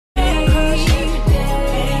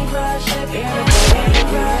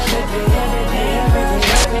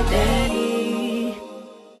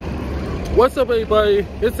What's up, everybody?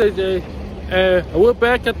 It's AJ, and we're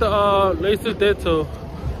back at the laser dental.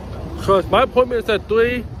 Cause my appointment is at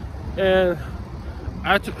 3, and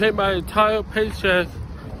I have to pay my entire paycheck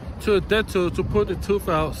to a dental to put the tooth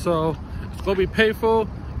out. So it's gonna be painful.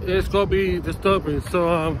 It's gonna be disturbing.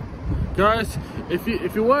 So guys,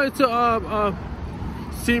 if you wanted to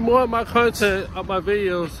see more of my content of my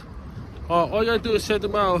videos, all you gotta do is check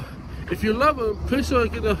them out. If you love them, please sure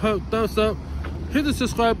give them a thumbs up. Hit the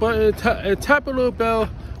subscribe button and tap a little bell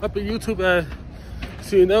up in YouTube ad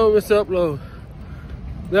so you never miss an upload.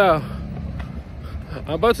 Now,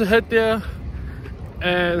 I'm about to head there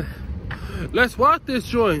and let's rock this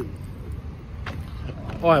joint.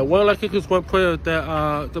 Alright, one like it is one prayer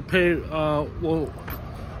that the pain won't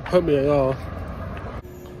hurt me at all.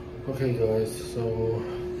 Okay guys, so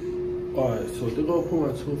alright, so they're gonna pull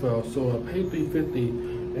my tooth out. So I paid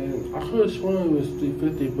 $350 and I could have sworn it was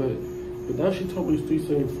 $350, but now she told me it's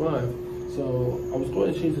 $375. So I was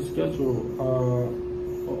going to change the schedule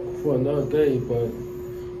for another day, but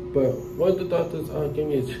one of the doctors gave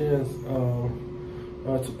me a chance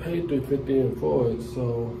to pay $350 and forward.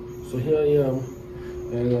 So here I am,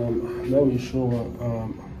 and I'm not really sure. I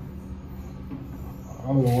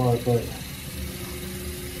don't know why, but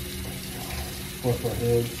wash my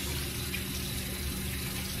hands.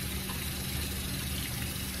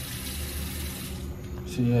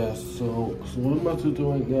 So yeah, so what I'm about to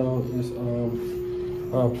do right now is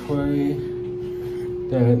pray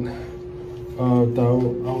that I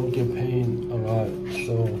won't get pain a lot.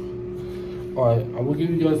 So alright, I'm gonna give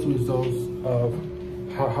you guys the results of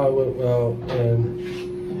how it went well, and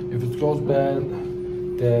if it goes bad,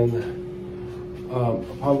 then I'm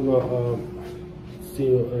probably gonna see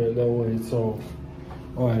you that way. So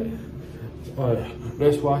alright,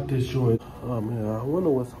 let's rock this joint. Oh man, I wonder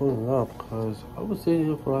what's holding up, because I was sitting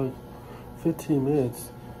here for like 15 minutes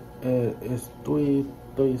and it's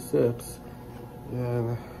 3:36,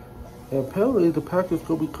 and apparently the package is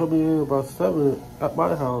gonna be coming in about 7 at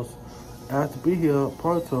my house. I have to be here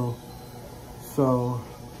pronto. So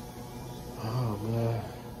oh man,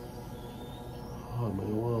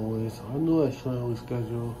 what a waste. I knew I should have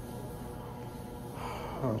rescheduled.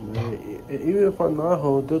 Oh man, even if I'm not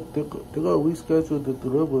home, they're gonna reschedule the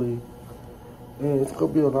delivery. And it's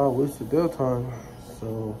gonna be a lot of wasted their time.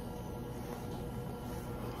 So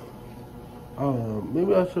I don't know.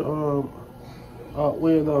 Maybe I should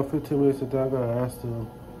wait another 15 minutes and then I gotta ask them.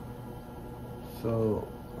 So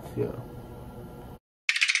yeah.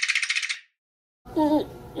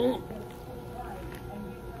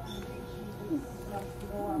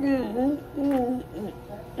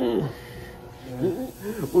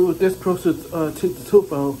 We were this close to take the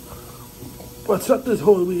tooth out, but something's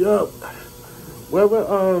holding me up.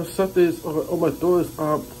 Wherever something is on my doors,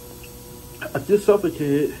 I just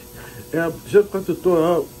suffocated, and I'm just about to throw it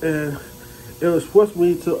up, and it was forcing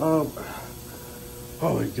me to oh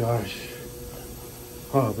my gosh,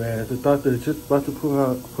 oh man, the doctor is just about to pull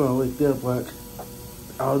out right there, but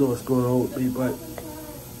I don't know what's going on with me, but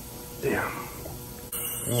damn,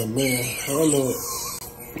 oh man, I don't know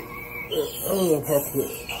if I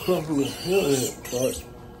can hear it, but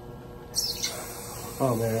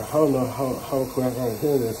oh man, I don't know how quick I'm gonna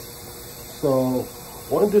hear this. So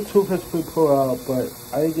one of the tooth has been pulled out, but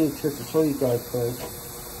I didn't get a chance to show you guys because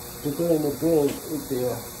they're doing the bin right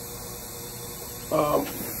there.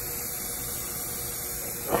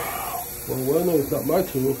 Well, one of them is not my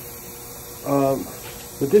tooth.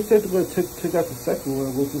 But they said they're gonna take out the second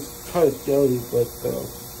one, which is kind of scary, but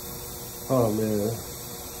oh man.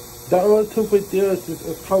 That other tooth right there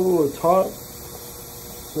is probably a top.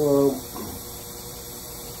 So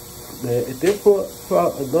man, if they pull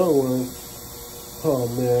out another one, oh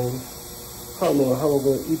man, I don't know how I'm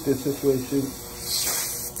gonna eat this situation.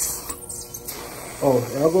 Oh,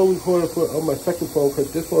 and I'm gonna record it on my second phone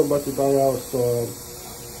because this one about to die out. So,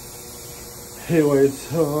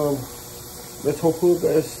 anyways, let's hope for the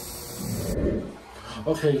best.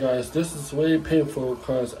 Okay, guys, this is really painful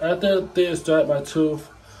because after they extract my tooth,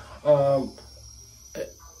 my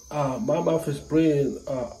mouth is bleeding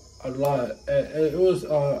a lot, and it was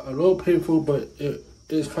a little painful, but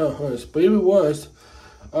it's kind of hurts. But even worse,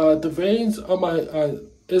 the veins on my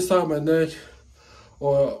inside my neck,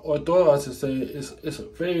 or throat, I should say, it's a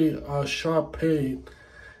very sharp pain.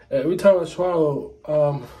 And every time I swallow,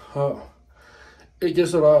 it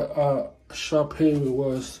gets a lot sharp pain and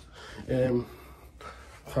worse. And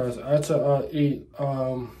because I had to eat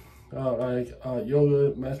like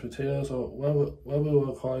yogurt, mashed potatoes, or whatever we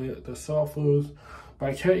want to call it, the soft foods. But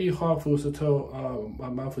I can't eat hard foods until my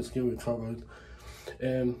mouth is getting recovered.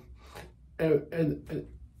 And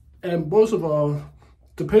most of all,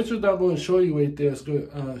 the picture that I'm going to show you right there is going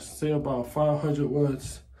to say about 500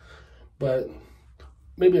 words, but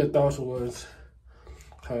maybe 1,000 words,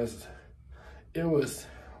 because it was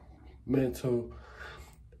mental.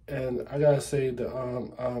 And I gotta say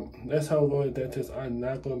that that's how going dentists are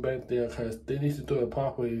not going back there, because they need to do it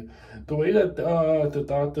properly. The way that the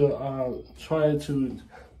doctor tried to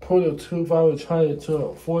pull the tooth out, trying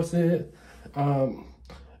to force it, I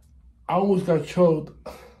almost got choked,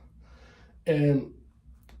 and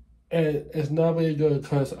it's not very good,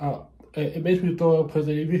 because it makes me throw up, because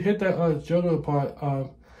if you hit that jugular part,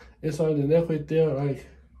 it's on the neck right there, like,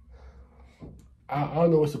 I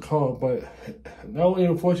don't know what to call it, but not only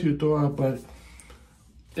it forces you to throw up, but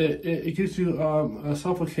it gets you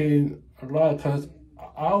suffocating a lot, because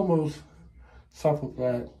I almost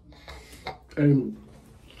suffocated. And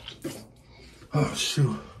oh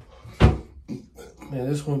shoot, man,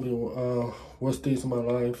 this is gonna be worst days of my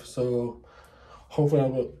life. So hopefully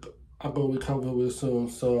I will recover real soon.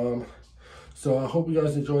 So I hope you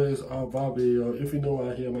guys enjoy this vlog video. If you know what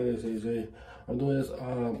I hear, my name is AJ. I'm doing this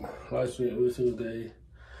live stream every single day,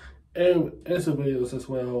 and some videos as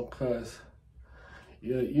well, cause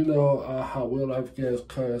you know how real life gets.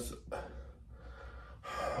 Cause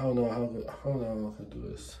I don't know how to do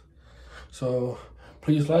this. So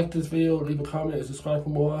please like this video, leave a comment, and subscribe for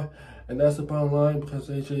more. And that's the bottom line, because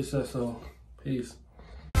AJ said so. Peace.